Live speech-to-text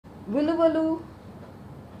విలువలు,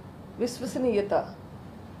 విశ్వసనీయత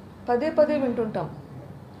పదే పదే వింటుంటాం.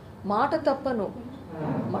 మాట తప్పను,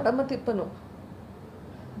 మడమ తిప్పను,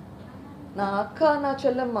 నా అక్క, నా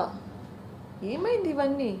చెల్లెమ్మ. ఏమైంది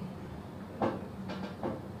ఇవన్నీ?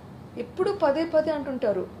 ఎప్పుడు పదే పదే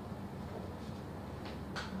అంటుంటారు.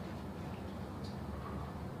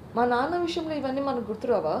 మా నాన్న విషయంలో ఇవన్నీ మనకు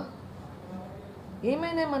గుర్తురావా?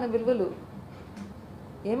 ఏమైనాయి మన విలువలు?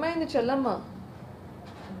 ఏమైంది చెల్లమ్మ?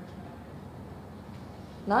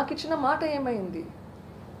 నాకు ఇచ్చిన మాట ఏమైంది?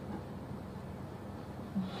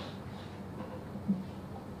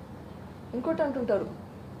 ఇంకోటి అంటుంటారు,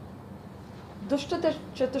 దుష్ట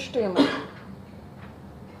చతుష్టయం.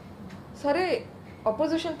 సరే,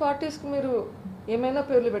 అపోజిషన్ పార్టీస్కి మీరు ఏమైనా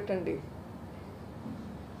పేర్లు పెట్టండి.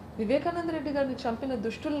 వివేకానంద రెడ్డి గారిని చంపిన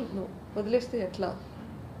దుష్టులను వదిలేస్తే ఎట్లా?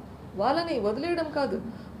 వాళ్ళని వదిలేయడం కాదు,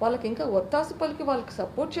 వాళ్ళకి ఇంకా ఒత్తాసు పలికి వాళ్ళకి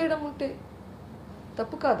సపోర్ట్ చేయడం ఉంటే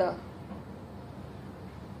తప్పు కాదా?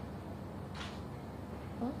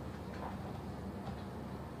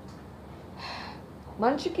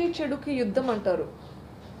 మంచికి చెడుకి యుద్ధం అంటారు.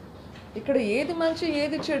 ఇక్కడ ఏది మంచి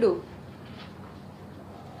ఏది చెడు?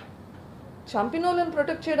 చంపినోళ్ళని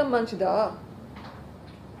ప్రొటెక్ట్ చేయడం మంచిదా?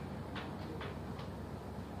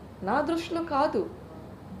 నా దృష్టిలో కాదు.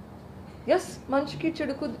 ఎస్, మంచికి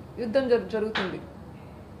చెడుకు యుద్ధం జరుగుతుంది.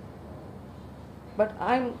 But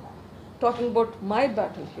I'm talking about my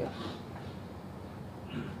battle here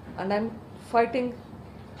and I'm fighting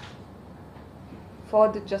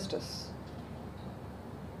for the justice.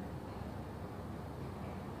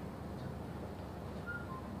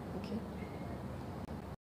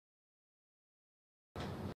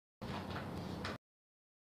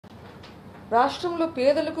 రాష్ట్రంలో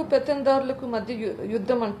పేదలకు పెత్తందారులకు మధ్య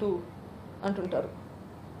యుద్ధం అంటుంటారు.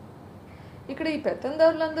 ఇక్కడ ఈ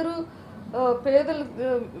పెత్తందారులందరూ పేదలు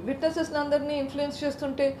విట్నెసెస్ అందరినీ ఇన్ఫ్లుయెన్స్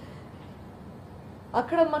చేస్తుంటే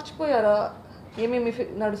అక్కడ మర్చిపోయారా ఏమేమి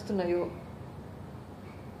నడుస్తున్నాయో?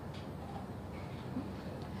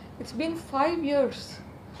 It's been 5 years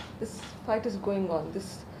this fight is going on.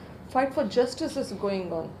 This fight for justice is going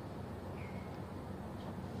on.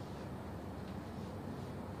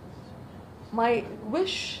 My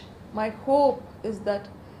wish, my hope is that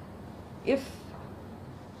if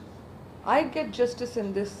I get justice in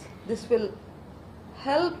this, this will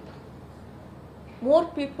help more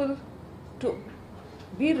people to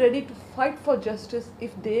be ready to fight for justice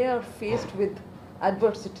if they are faced with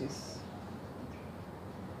adversities.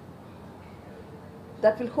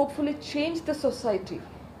 That will hopefully change the society.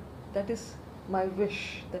 That is my wish,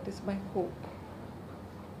 that is my hope.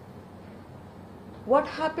 What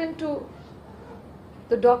happened to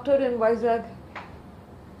the doctor in Vizag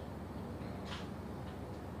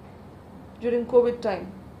during COVID time?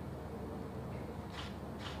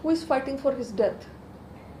 Who is fighting for his death?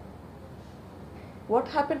 What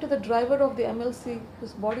happened to the driver of the MLC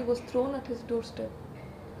whose body was thrown at his doorstep?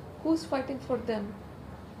 Who is fighting for them?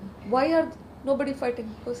 Why are nobody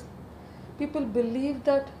fighting? Because people believe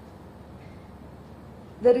that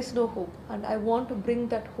there is no hope, and I want to bring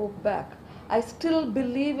that hope back. I still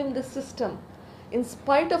believe in the system. In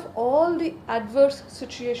spite of all the adverse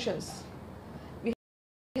situations, we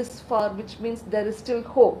have this far, which means there is still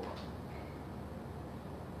hope.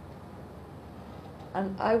 And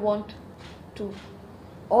I want to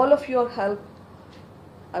all of your help.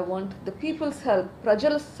 I want the people's help.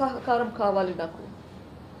 Prajala sahakaram kavali naku.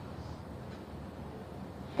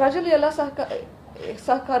 ప్రజలు ఎలా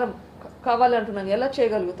సహకారం కావాలి అంటున్నాను, ఎలా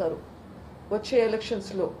చేయగలుగుతారు? వచ్చే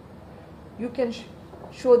ఎలక్షన్స్లో you can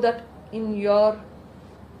show that in your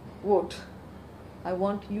vote. I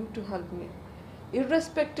want you to help me.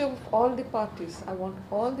 Irrespective of all the parties, I want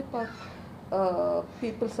all the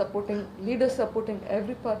people supporting, leaders supporting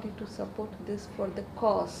every party to support this for the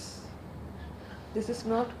cause. This is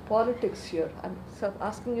not politics here. I'm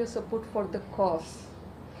asking your support for the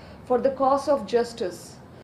cause of justice.